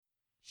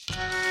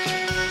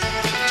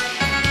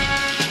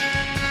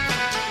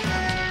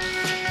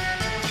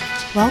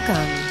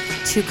Welcome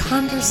to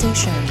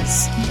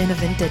Conversations in a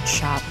Vintage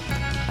Shop,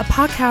 a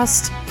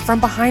podcast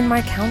from behind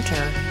my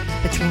counter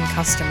between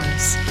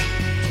customers.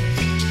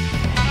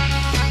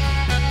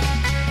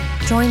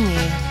 Join me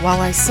while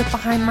I sit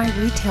behind my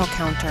retail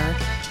counter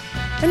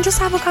and just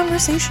have a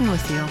conversation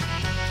with you,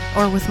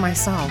 or with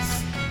myself.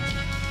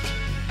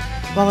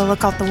 While I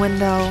look out the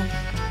window,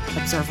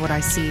 observe what I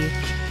see,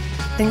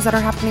 things that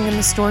are happening in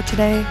the store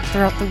today,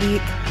 throughout the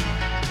week,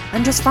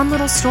 and just fun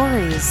little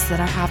stories that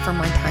I have from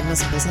my time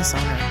as a business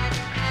owner.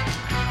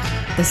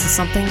 This is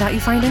something that you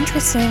find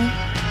interesting,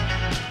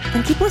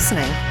 then keep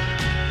listening,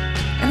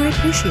 and I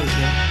appreciate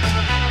you.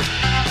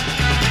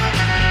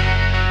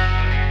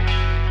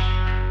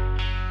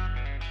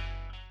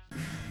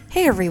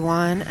 Hey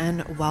everyone,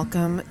 and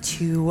welcome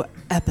to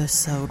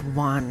episode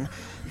 1.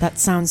 That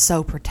sounds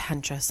so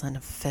pretentious and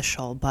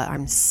official, but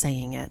I'm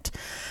saying it.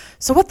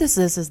 So what this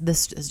is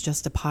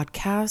just a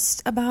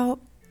podcast about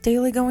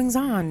daily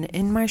goings-on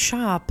in my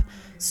shop,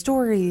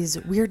 stories,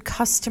 weird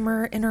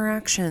customer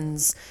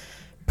interactions,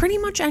 pretty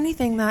much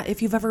anything that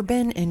if you've ever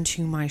been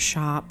into my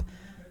shop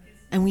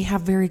and we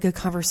have very good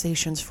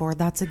conversations for,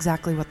 that's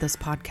exactly what this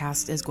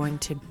podcast is going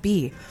to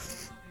be.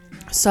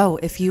 So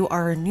if you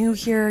are new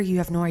here, you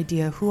have no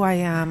idea who I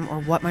am or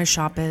what my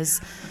shop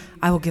is,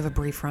 I will give a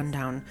brief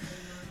rundown.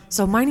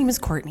 So my name is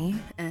Courtney,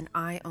 and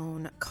I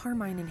own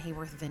Carmine and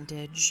Hayworth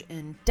Vintage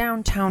in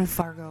downtown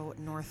Fargo,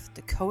 North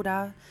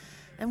Dakota.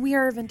 And we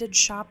are a vintage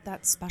shop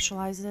that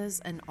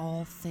specializes in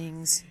all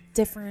things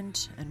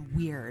different and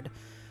weird.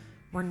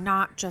 We're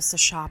not just a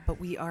shop, but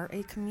we are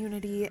a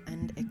community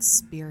and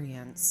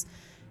experience.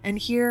 And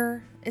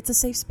here, it's a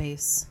safe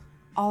space.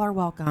 All are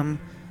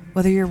welcome.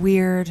 Whether you're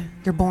weird,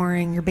 you're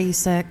boring, you're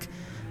basic,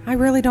 I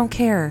really don't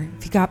care.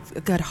 If you got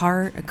a good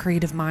heart, a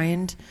creative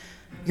mind,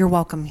 you're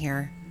welcome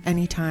here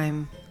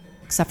anytime,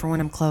 except for when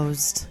I'm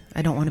closed.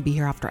 I don't want to be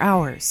here after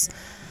hours.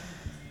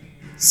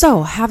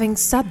 So, having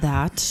said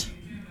that,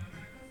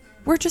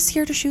 we're just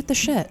here to shoot the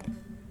shit.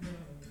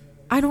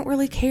 I don't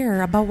really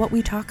care about what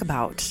we talk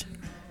about.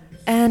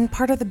 And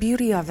part of the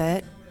beauty of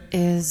it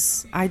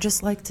is I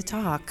just like to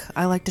talk.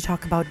 I like to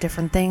talk about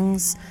different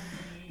things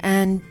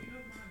and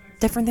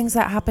different things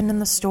that happen in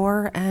the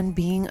store and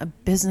being a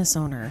business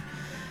owner.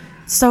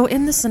 So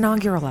in this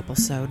inaugural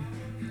episode,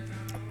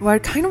 what I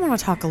kind of want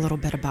to talk a little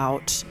bit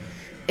about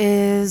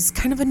is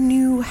kind of a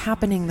new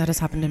happening that has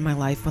happened in my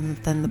life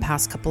within the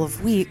past couple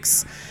of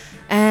weeks.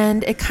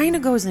 And it kind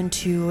of goes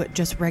into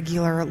just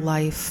regular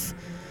life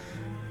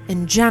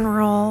in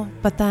general,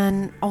 but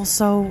then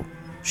also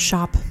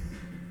shop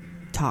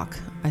talk,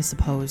 I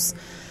suppose.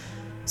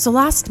 So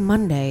last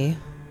Monday,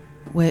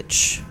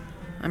 which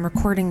I'm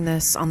recording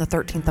this on the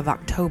 13th of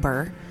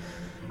October,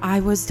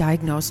 I was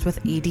diagnosed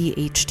with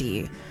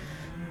ADHD.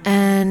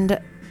 And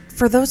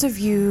for those of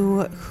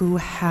you who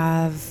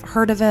have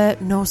heard of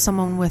it, know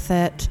someone with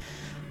it,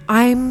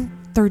 I'm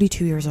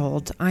 32 years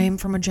old. I am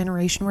from a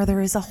generation where there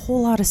is a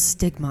whole lot of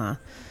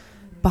stigma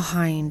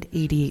behind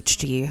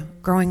ADHD.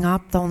 Growing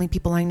up, the only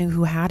people I knew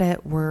who had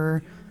it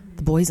were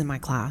the boys in my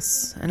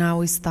class. And I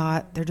always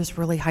thought they're just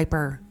really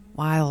hyper,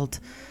 wild.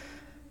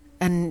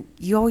 And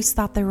you always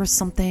thought there was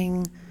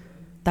something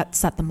that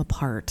set them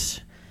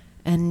apart.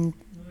 And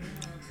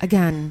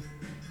again,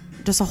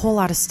 just a whole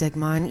lot of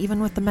stigma, and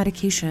even with the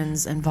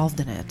medications involved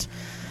in it.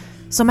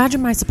 So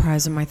imagine my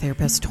surprise when my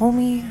therapist told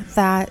me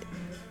that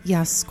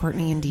yes,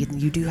 Courtney, indeed,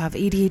 you do have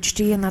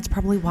ADHD, and that's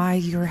probably why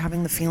you're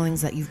having the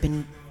feelings that you've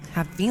been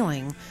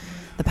feeling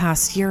the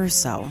past year or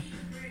so.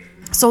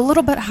 So a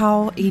little bit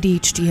how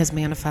ADHD has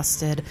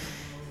manifested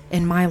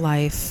in my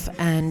life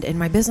and in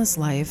my business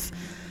life.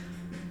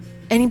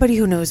 Anybody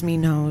who knows me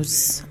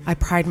knows I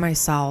pride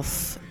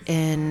myself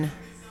in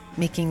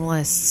making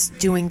lists,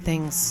 doing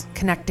things,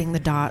 connecting the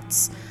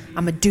dots.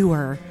 I'm a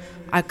doer.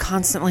 I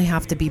constantly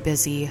have to be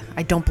busy.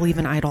 I don't believe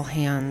in idle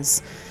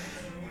hands.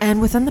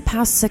 And within the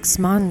past 6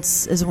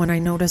 months is when I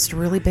noticed a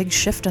really big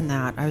shift in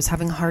that. I was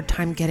having a hard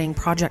time getting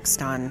projects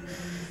done.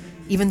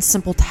 Even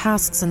simple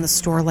tasks in the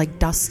store like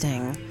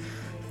dusting,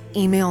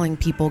 emailing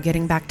people,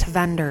 getting back to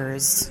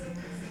vendors.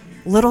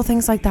 Little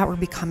things like that were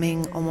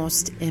becoming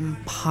almost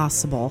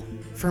impossible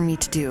for me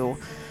to do.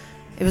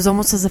 It was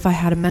almost as if I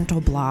had a mental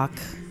block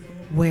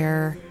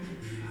where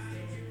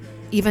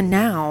even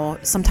now,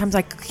 sometimes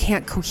I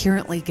can't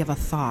coherently give a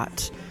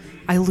thought.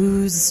 I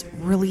lose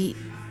really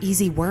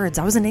easy words.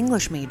 I was an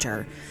English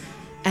major,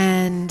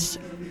 and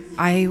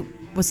I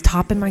was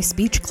top in my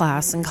speech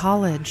class in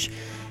college,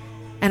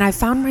 and I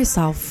found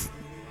myself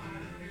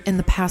in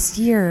the past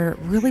year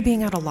really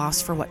being at a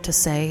loss for what to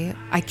say.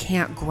 I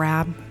can't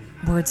grab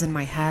words in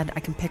my head. I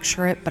can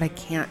picture it, but I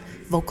can't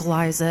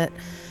vocalize it.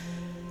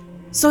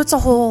 So it's a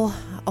whole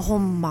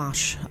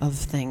mosh of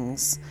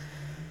things.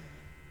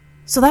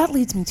 So that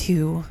leads me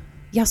to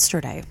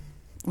yesterday,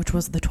 which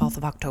was the 12th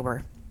of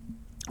October,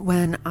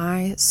 when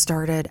I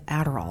started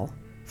Adderall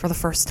for the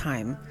first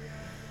time.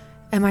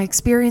 And my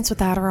experience with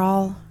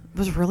Adderall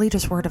was really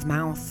just word of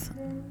mouth.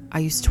 I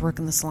used to work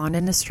in the salon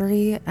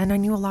industry, and I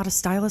knew a lot of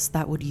stylists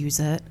that would use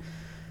it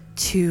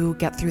to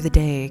get through the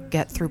day,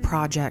 get through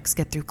projects,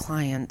 get through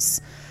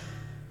clients.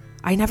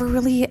 I never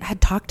really had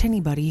talked to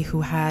anybody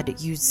who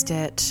had used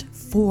it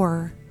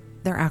for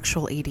their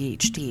actual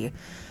ADHD.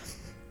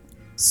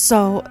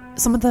 So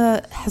some of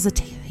the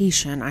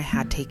hesitation I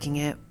had taking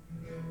it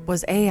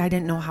was I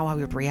didn't know how I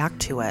would react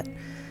to it.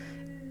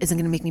 Is it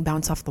going to make me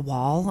bounce off the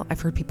wall?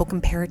 I've heard people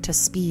compare it to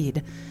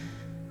speed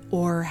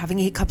or having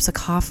 8 cups of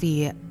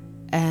coffee,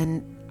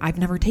 and I've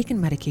never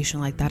taken medication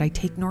like that. I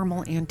take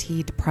normal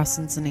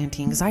antidepressants and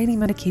anti-anxiety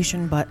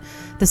medication, but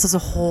this is a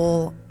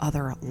whole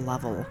other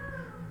level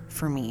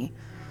for me.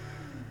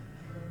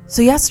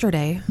 So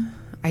yesterday,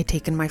 I'd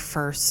taken my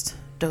first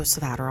dose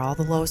of Adderall,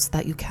 the lowest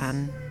that you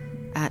can,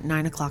 at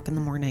 9 o'clock in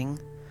the morning.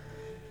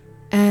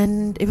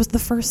 And it was the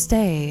first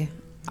day,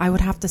 I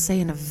would have to say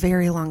in a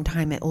very long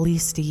time, at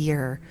least a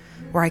year,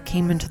 where I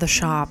came into the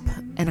shop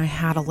and I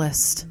had a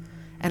list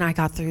and I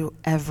got through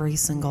every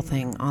single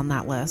thing on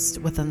that list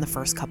within the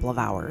first couple of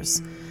hours.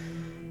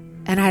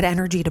 And I had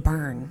energy to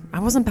burn. I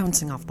wasn't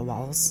bouncing off the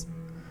walls.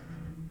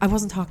 I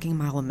wasn't talking a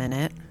mile a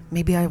minute.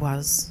 Maybe I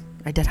was.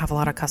 I did have a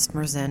lot of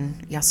customers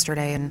in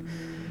yesterday, and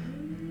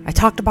I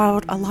talked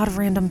about a lot of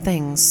random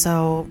things,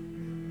 so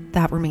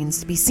that remains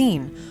to be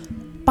seen.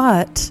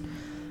 But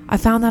I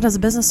found that as a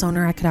business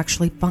owner, I could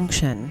actually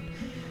function.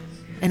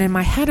 And in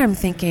my head, I'm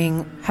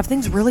thinking, have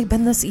things really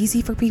been this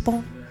easy for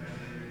people?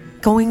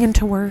 Going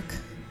into work,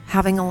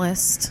 having a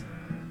list,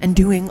 and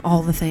doing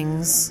all the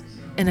things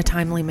in a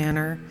timely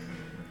manner,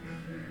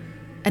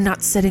 and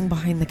not sitting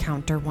behind the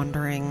counter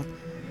wondering,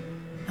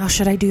 oh,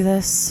 should I do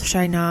this? Should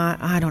I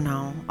not? I don't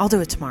know. I'll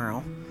do it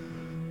tomorrow.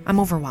 I'm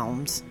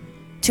overwhelmed.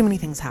 Too many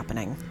things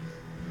happening.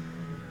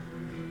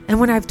 And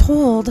when I've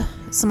told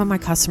some of my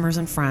customers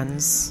and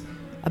friends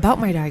about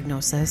my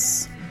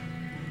diagnosis,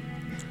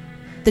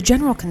 the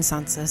general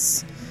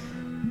consensus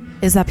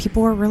is that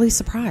people were really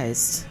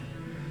surprised.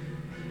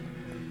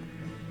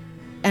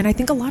 And I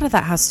think a lot of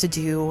that has to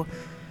do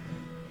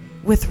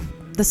with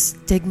the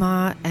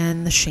stigma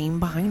and the shame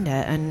behind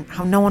it and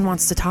how no one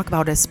wants to talk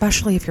about it,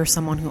 especially if you're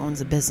someone who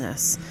owns a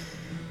business.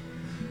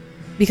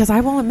 Because I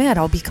will admit,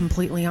 I'll be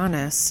completely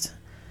honest,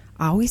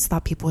 I always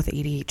thought people with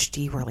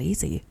ADHD were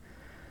lazy.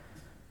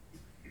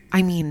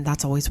 I mean,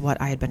 that's always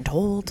what I had been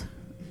told.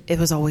 It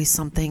was always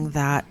something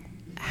that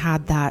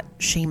had that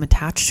shame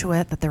attached to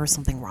it, that there was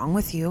something wrong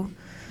with you.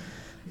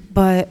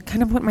 But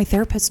kind of what my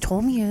therapist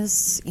told me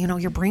is,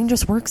 your brain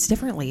just works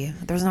differently.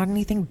 There's not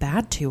anything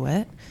bad to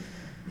it.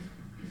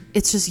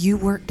 It's just you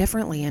work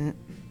differently. And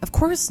of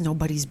course,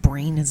 nobody's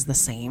brain is the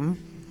same.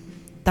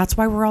 That's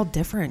why we're all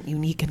different,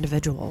 unique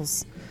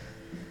individuals.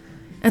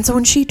 And so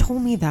when she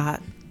told me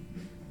that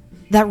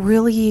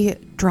really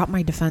dropped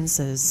my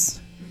defenses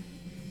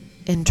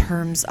in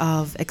terms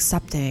of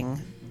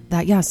accepting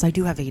that, yes, I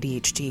do have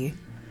ADHD.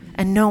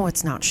 And no,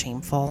 it's not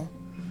shameful.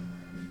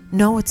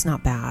 No, it's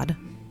not bad.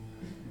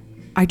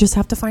 I just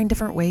have to find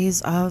different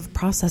ways of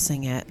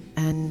processing it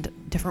and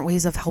different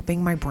ways of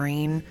helping my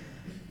brain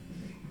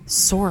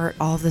sort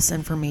all of this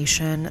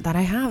information that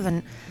I have.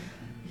 And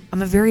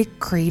I'm a very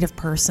creative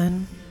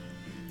person.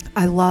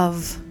 I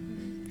love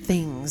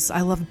things.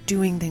 I love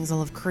doing things. I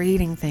love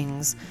creating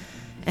things.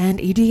 And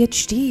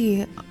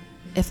ADHD,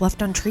 if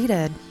left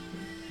untreated,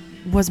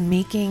 was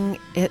making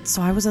it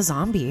so I was a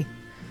zombie.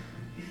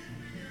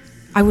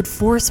 I would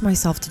force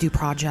myself to do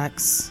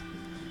projects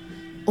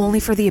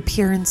only for the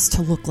appearance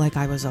to look like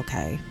I was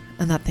okay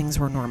and that things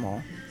were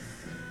normal.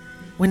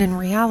 When in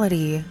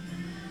reality,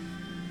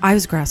 I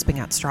was grasping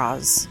at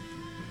straws.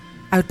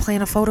 I would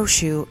plan a photo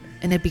shoot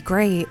and it'd be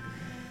great.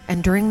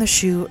 And during the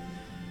shoot,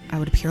 I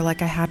would appear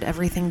like I had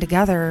everything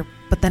together,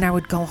 but then I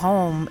would go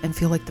home and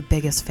feel like the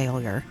biggest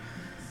failure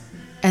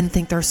and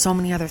think there are so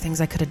many other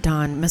things I could have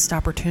done, missed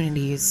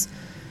opportunities.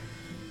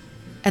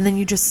 And then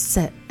you just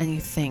sit and you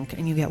think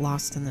and you get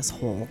lost in this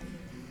hole.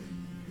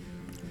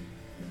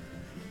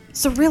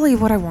 So really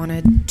what I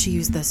wanted to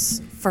use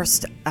this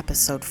first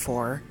episode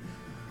for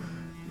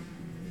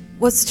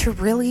was to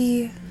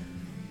really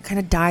kind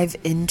of dive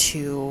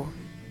into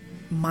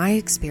my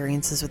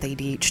experiences with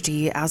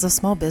ADHD as a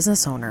small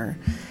business owner,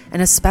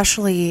 and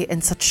especially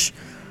in such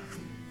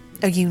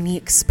a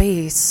unique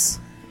space,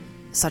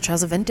 such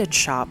as a vintage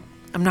shop.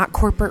 I'm not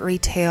corporate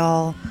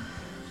retail.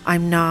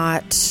 I'm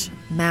not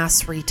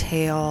mass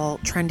retail,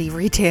 trendy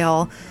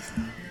retail.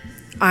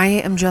 I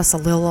am just a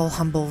little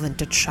humble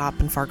vintage shop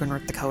in Fargo,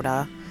 North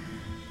Dakota.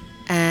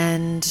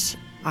 And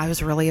I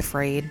was really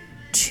afraid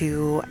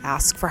to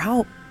ask for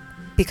help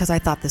because I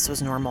thought this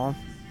was normal.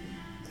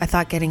 I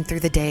thought getting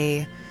through the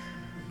day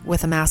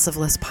with a massive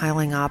list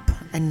piling up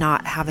and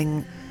not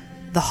having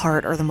the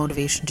heart or the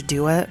motivation to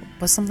do it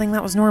was something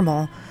that was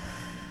normal.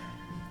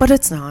 But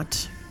it's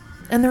not.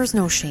 And there's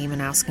no shame in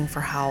asking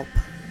for help.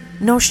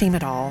 No shame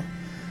at all.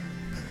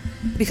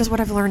 Because what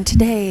I've learned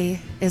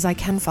today is I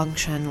can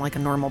function like a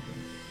normal,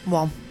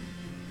 normal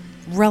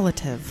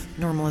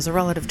is a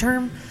relative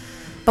term,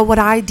 but what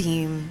I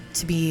deem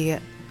to be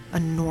a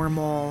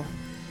normal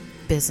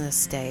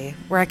business day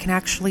where I can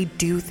actually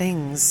do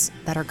things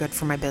that are good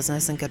for my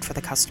business and good for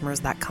the customers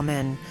that come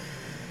in.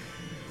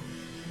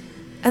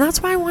 And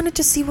that's why I wanted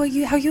to see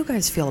how you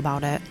guys feel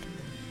about it.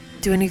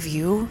 Do any of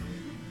you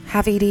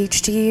have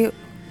ADHD?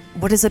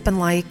 What has it been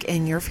like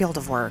in your field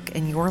of work,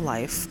 in your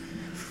life?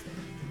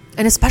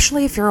 And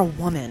especially if you're a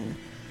woman.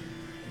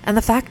 And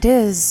the fact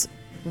is,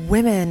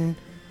 women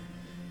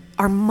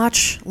are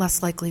much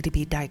less likely to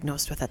be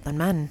diagnosed with it than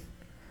men.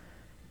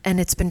 And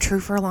it's been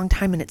true for a long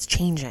time, and it's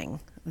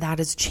changing.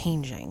 That is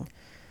changing.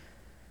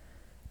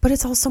 But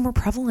it's also more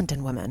prevalent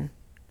in women.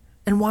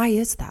 And why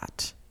is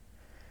that?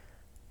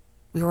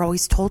 We were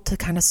always told to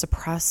kind of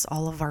suppress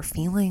all of our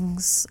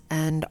feelings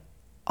and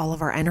all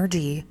of our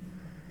energy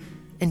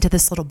into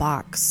this little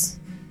box.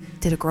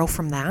 Did it grow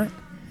from that?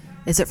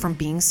 Is it from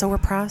being so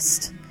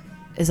repressed?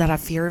 Is that a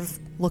fear of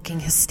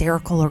looking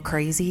hysterical or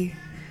crazy?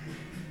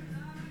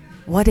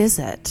 What is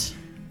it?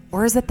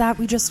 Or is it that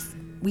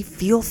we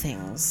feel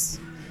things?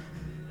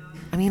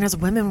 I mean, as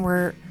women,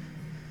 we're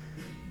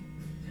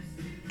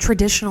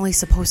traditionally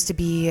supposed to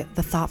be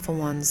the thoughtful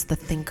ones, the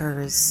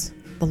thinkers,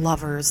 the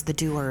lovers, the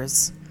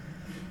doers.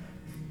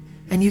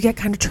 And you get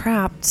kind of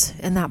trapped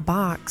in that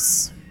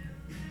box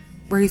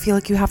where you feel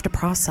like you have to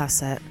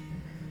process it.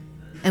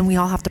 And we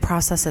all have to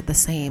process it the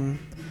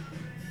same.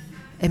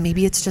 And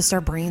maybe it's just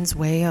our brain's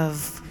way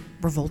of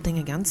revolting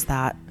against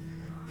that.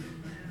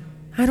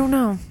 I don't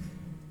know.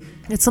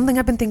 It's something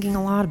I've been thinking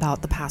a lot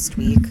about the past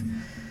week.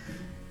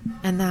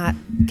 And that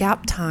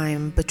gap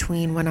time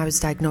between when I was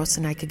diagnosed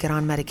and I could get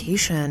on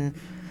medication,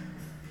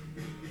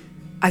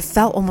 I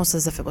felt almost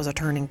as if it was a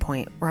turning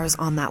point where I was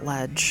on that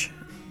ledge.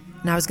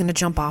 And I was going to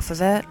jump off of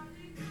it,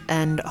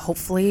 and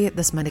hopefully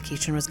this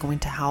medication was going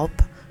to help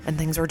and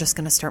things were just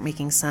going to start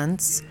making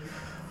sense.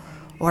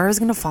 Or I was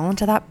going to fall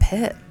into that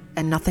pit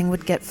and nothing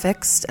would get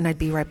fixed and I'd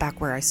be right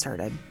back where I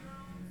started.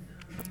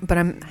 But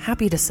I'm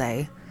happy to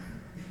say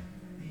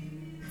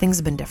things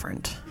have been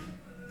different.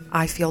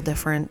 I feel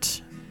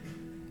different.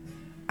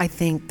 I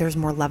think there's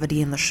more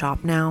levity in the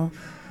shop now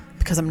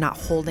because I'm not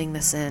holding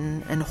this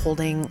in and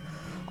holding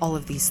all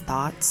of these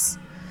thoughts.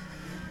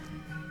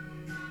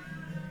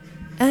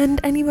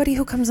 And anybody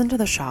who comes into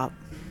the shop,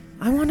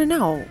 I want to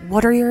know,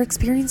 what are your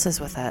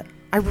experiences with it?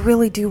 I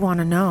really do want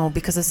to know,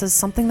 because this is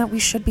something that we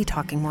should be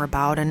talking more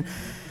about. And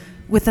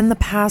within the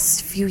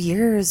past few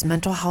years,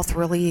 mental health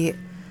really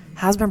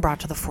has been brought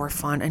to the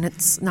forefront, and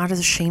it's not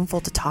as shameful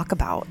to talk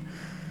about.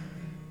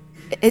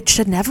 It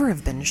should never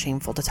have been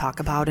shameful to talk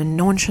about, and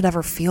no one should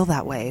ever feel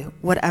that way.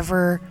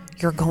 Whatever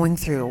you're going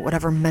through,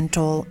 whatever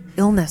mental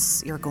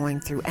illness you're going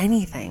through,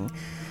 anything,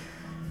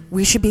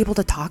 we should be able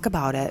to talk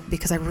about it,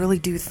 because I really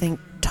do think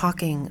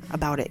talking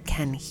about it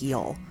can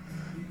heal.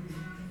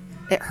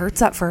 It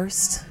hurts at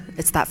first.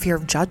 It's that fear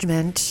of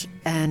judgment,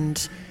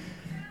 and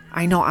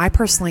I know I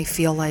personally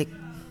feel like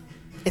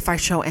if I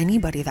show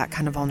anybody that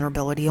kind of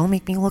vulnerability, it'll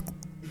make me look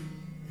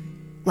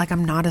like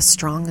I'm not as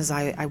strong as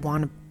I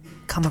want to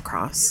come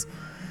across.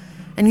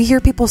 And you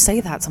hear people say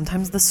that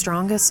sometimes the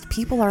strongest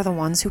people are the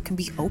ones who can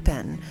be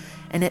open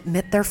and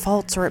admit their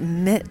faults, or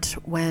admit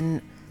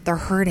when they're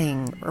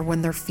hurting or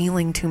when they're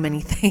feeling too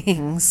many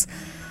things.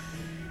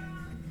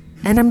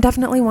 And I'm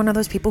definitely one of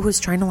those people who's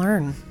trying to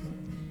learn.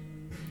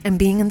 And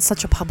being in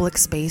such a public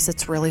space,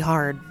 it's really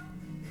hard.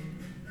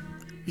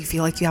 You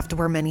feel like you have to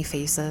wear many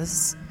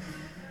faces.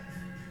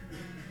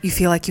 You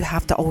feel like you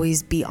have to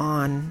always be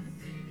on,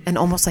 and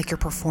almost like you're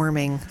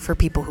performing for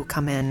people who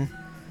come in.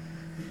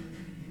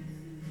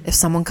 If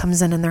someone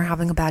comes in and they're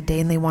having a bad day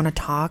and they want to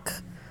talk,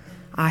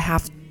 I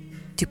have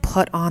to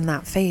put on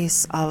that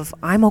face of,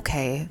 I'm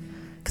okay,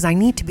 because I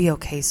need to be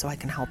okay so I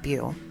can help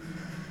you.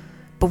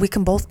 But we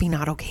can both be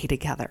not okay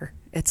together.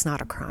 It's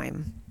not a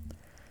crime.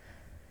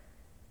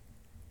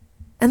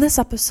 And this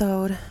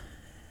episode,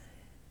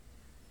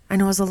 I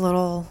know, is a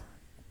little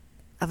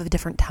of a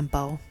different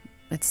tempo.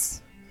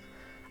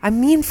 I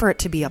mean for it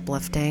to be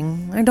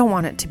uplifting. I don't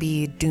want it to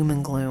be doom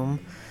and gloom.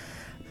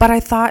 But I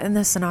thought in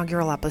this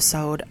inaugural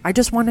episode, I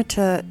just wanted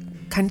to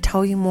kind of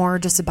tell you more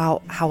just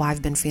about how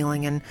I've been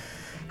feeling and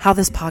how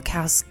this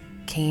podcast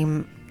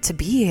came to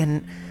be.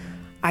 And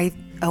I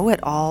owe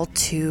it all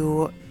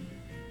to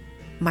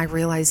my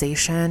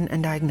realization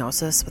and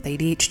diagnosis with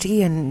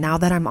ADHD. And now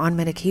that I'm on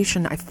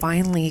medication, I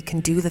finally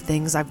can do the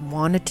things I've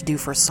wanted to do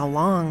for so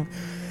long,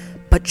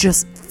 but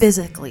just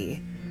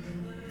physically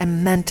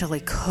and mentally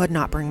could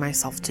not bring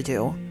myself to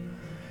do.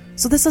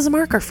 So this is a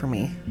marker for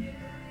me.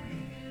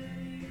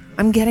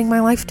 I'm getting my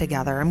life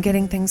together. I'm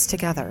getting things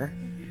together.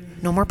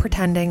 No more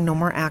pretending, no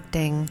more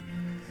acting,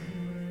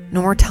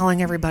 no more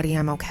telling everybody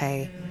I'm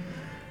okay.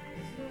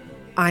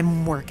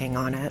 I'm working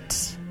on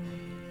it.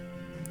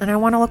 And I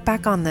want to look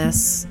back on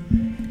this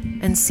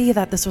and see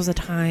that this was a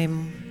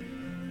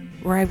time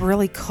where I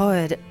really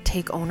could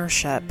take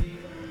ownership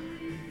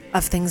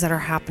of things that are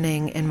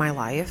happening in my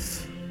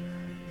life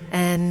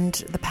and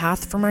the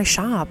path for my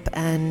shop.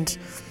 And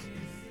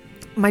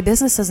my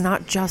business is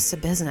not just a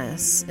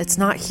business. It's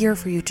not here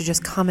for you to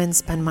just come in,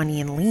 spend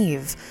money, and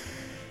leave.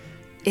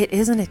 It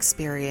is an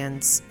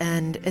experience,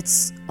 and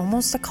it's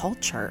almost a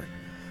culture.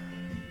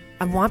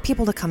 I want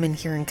people to come in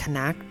here and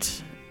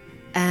connect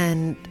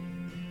and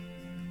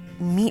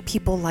meet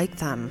people like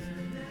them.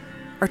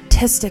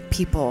 Artistic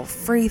people,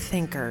 free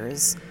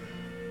thinkers,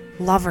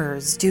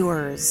 lovers,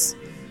 doers,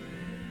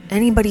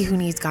 anybody who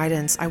needs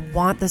guidance. I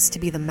want this to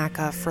be the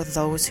mecca for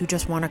those who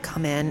just want to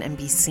come in and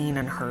be seen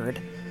and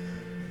heard.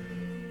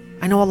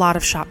 I know a lot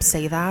of shops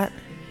say that,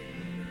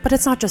 but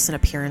it's not just an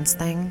appearance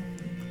thing.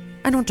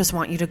 I don't just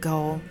want you to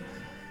go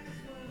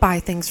buy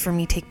things from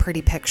me, take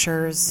pretty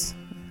pictures,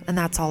 and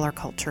that's all our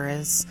culture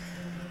is.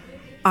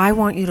 I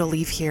want you to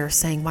leave here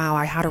saying, wow,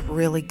 I had a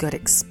really good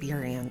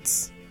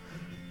experience.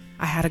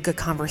 I had a good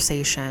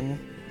conversation.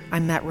 I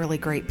met really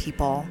great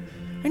people.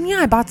 And yeah,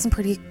 I bought some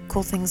pretty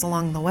cool things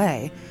along the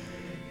way.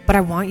 But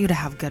I want you to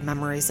have good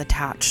memories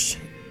attached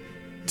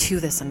to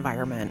this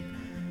environment.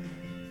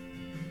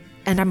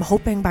 And I'm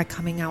hoping by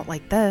coming out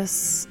like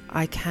this,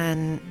 I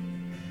can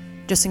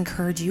just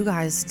encourage you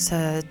guys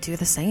to do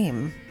the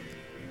same.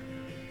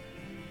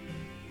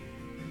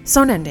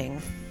 So in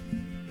ending,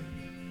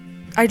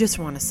 I just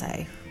want to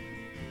say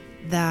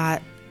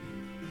that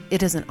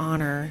it is an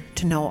honor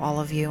to know all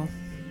of you,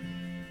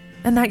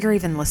 and that you're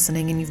even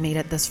listening and you've made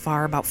it this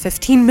far, about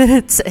 15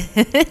 minutes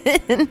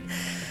in.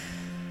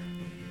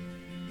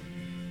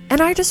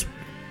 And I just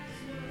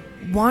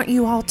want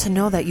you all to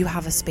know that you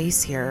have a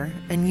space here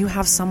and you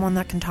have someone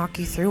that can talk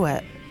you through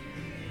it.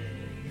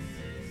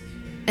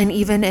 And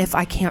even if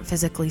I can't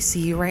physically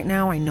see you right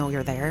now, I know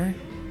you're there.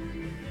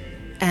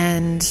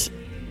 And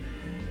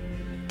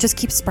just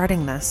keep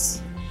spreading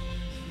this.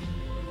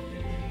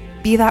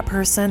 Be that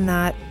person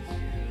that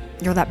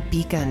you're that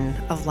beacon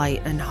of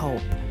light and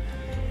hope.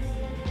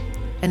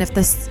 And if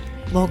this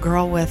little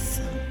girl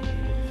with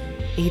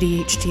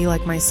ADHD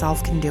like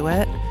myself can do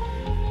it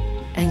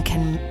and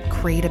can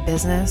create a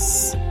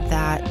business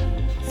that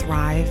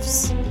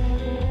thrives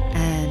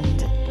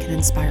and can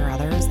inspire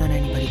others, then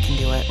anybody can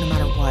do it, no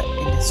matter what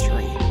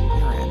industry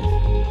you're in.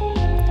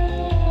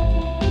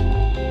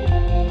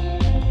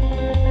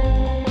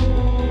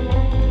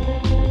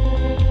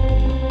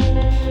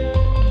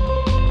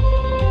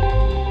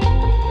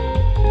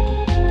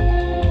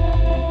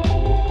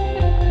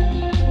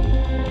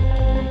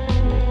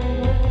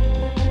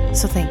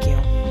 So thank you.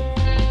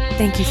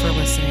 Thank you for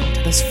listening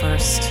to this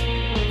first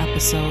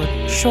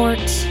episode. Short,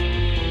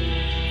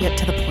 yet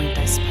to the point,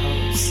 I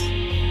suppose.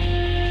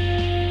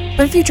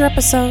 But in future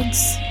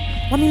episodes,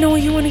 let me know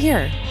what you want to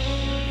hear.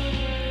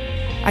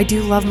 I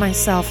do love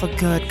myself a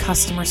good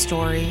customer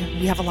story.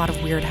 We have a lot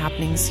of weird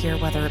happenings here,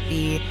 whether it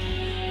be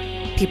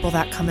people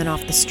that come in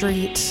off the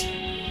street,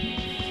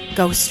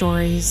 ghost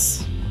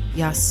stories.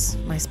 Yes,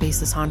 my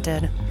space is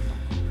haunted.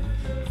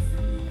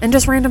 And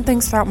just random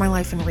things throughout my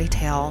life in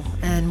retail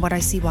and what I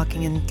see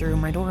walking in through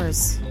my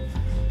doors.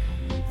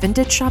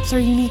 Vintage shops are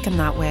unique in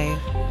that way.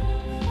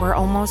 We're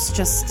almost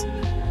just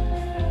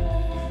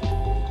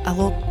a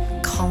little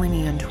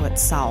colony unto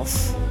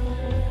itself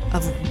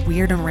of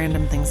weird and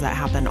random things that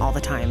happen all the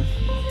time.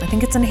 I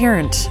think it's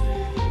inherent,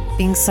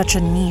 being such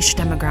a niche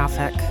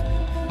demographic.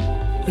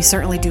 We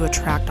certainly do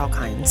attract all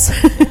kinds.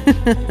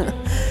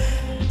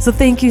 So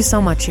thank you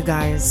so much, you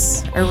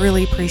guys. I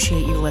really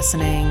appreciate you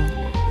listening.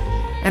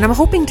 And I'm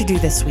hoping to do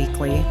this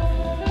weekly,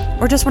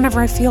 or just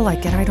whenever I feel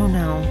like it. I don't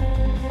know.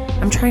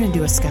 I'm trying to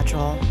do a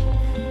schedule.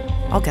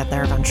 I'll get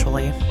there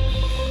eventually.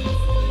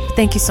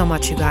 Thank you so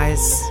much, you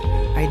guys.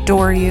 I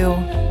adore you,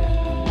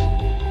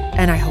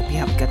 and I hope you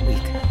have a good week.